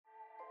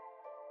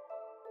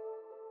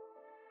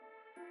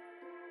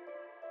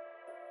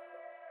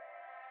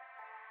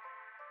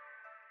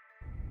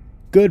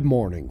Good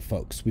morning,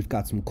 folks. We've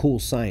got some cool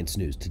science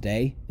news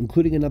today,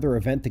 including another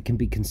event that can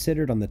be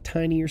considered on the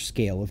tinier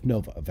scale of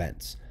nova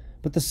events.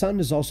 But the sun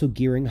is also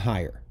gearing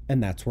higher,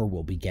 and that's where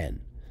we'll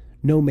begin.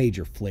 No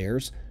major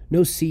flares,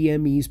 no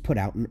CMEs put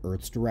out in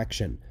Earth's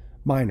direction,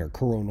 minor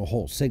coronal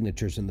hole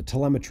signatures in the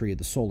telemetry of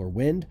the solar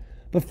wind,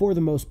 but for the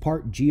most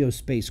part,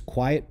 geospace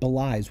quiet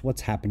belies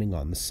what's happening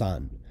on the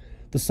sun.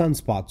 The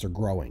sunspots are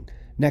growing.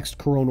 Next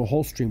coronal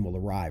hole stream will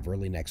arrive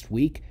early next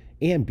week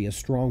and be a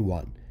strong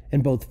one.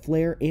 And both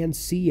flare and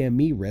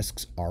CME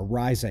risks are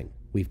rising.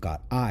 We've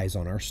got eyes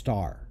on our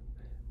star.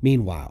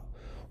 Meanwhile,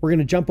 we're going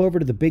to jump over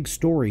to the big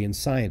story in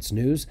science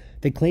news.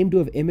 They claim to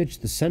have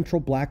imaged the central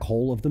black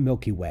hole of the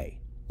Milky Way.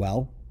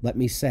 Well, let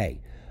me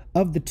say,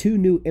 of the two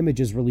new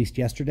images released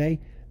yesterday,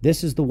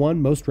 this is the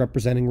one most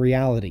representing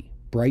reality,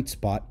 bright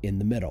spot in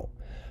the middle.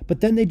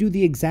 But then they do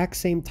the exact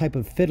same type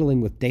of fiddling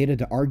with data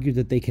to argue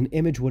that they can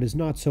image what is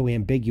not so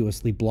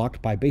ambiguously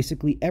blocked by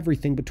basically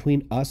everything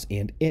between us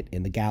and it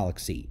in the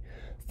galaxy.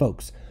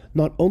 Folks,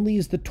 not only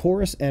is the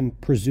torus and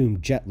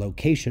presumed jet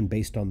location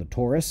based on the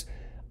torus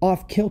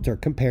off-kilter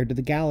compared to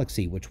the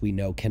galaxy, which we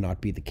know cannot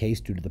be the case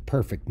due to the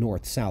perfect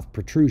north-south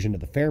protrusion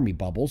of the Fermi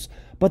bubbles,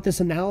 but this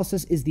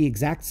analysis is the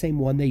exact same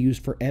one they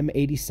used for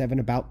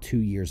M87 about 2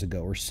 years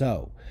ago or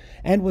so,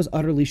 and was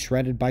utterly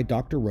shredded by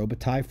Dr.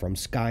 Robitaille from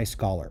Sky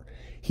Scholar.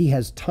 He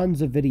has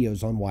tons of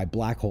videos on why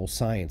black hole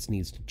science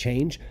needs to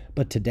change,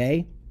 but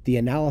today, the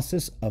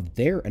analysis of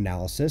their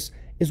analysis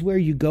is where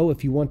you go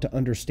if you want to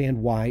understand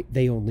why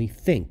they only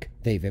think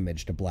they've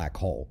imaged a black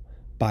hole.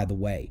 By the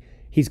way,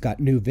 he's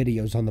got new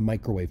videos on the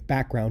microwave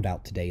background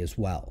out today as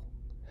well.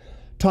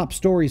 Top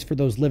stories for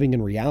those living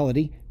in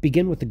reality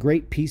begin with the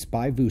great piece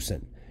by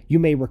Vucin. You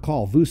may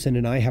recall Vucin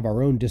and I have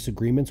our own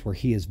disagreements where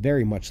he is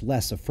very much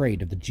less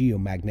afraid of the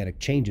geomagnetic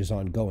changes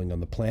ongoing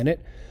on the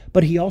planet,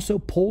 but he also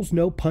pulls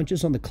no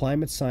punches on the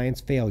climate science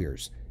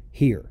failures.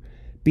 Here,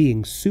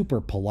 being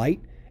super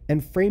polite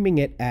and framing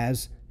it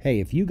as, hey,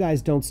 if you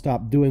guys don't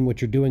stop doing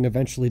what you're doing,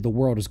 eventually the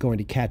world is going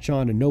to catch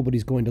on and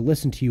nobody's going to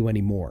listen to you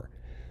anymore.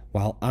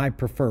 While I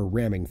prefer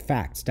ramming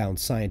facts down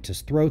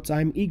scientists' throats,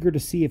 I'm eager to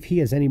see if he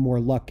has any more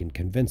luck in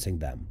convincing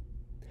them.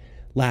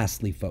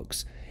 Lastly,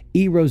 folks,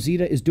 E.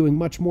 Rosita is doing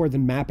much more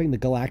than mapping the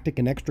galactic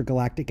and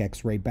extragalactic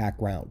X-ray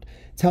background.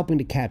 It's helping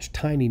to catch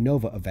tiny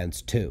nova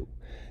events, too.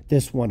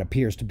 This one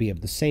appears to be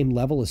of the same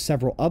level as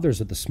several others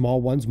of the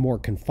small ones more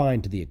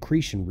confined to the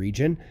accretion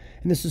region,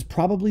 and this is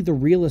probably the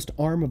realest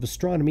arm of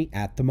astronomy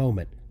at the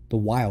moment, the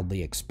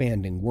wildly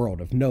expanding world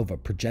of nova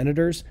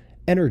progenitors,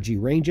 energy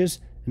ranges,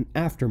 and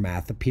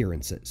aftermath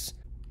appearances.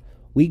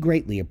 We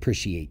greatly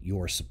appreciate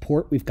your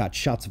support. We've got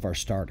shots of our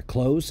star to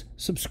close.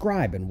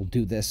 Subscribe and we'll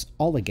do this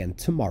all again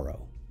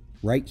tomorrow.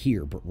 Right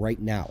here, but right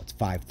now it's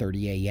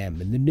 5:30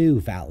 a.m. in the new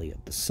Valley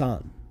of the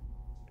Sun.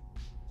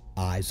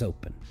 Eyes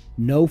open.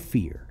 No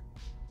fear.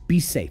 Be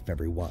safe,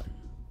 everyone.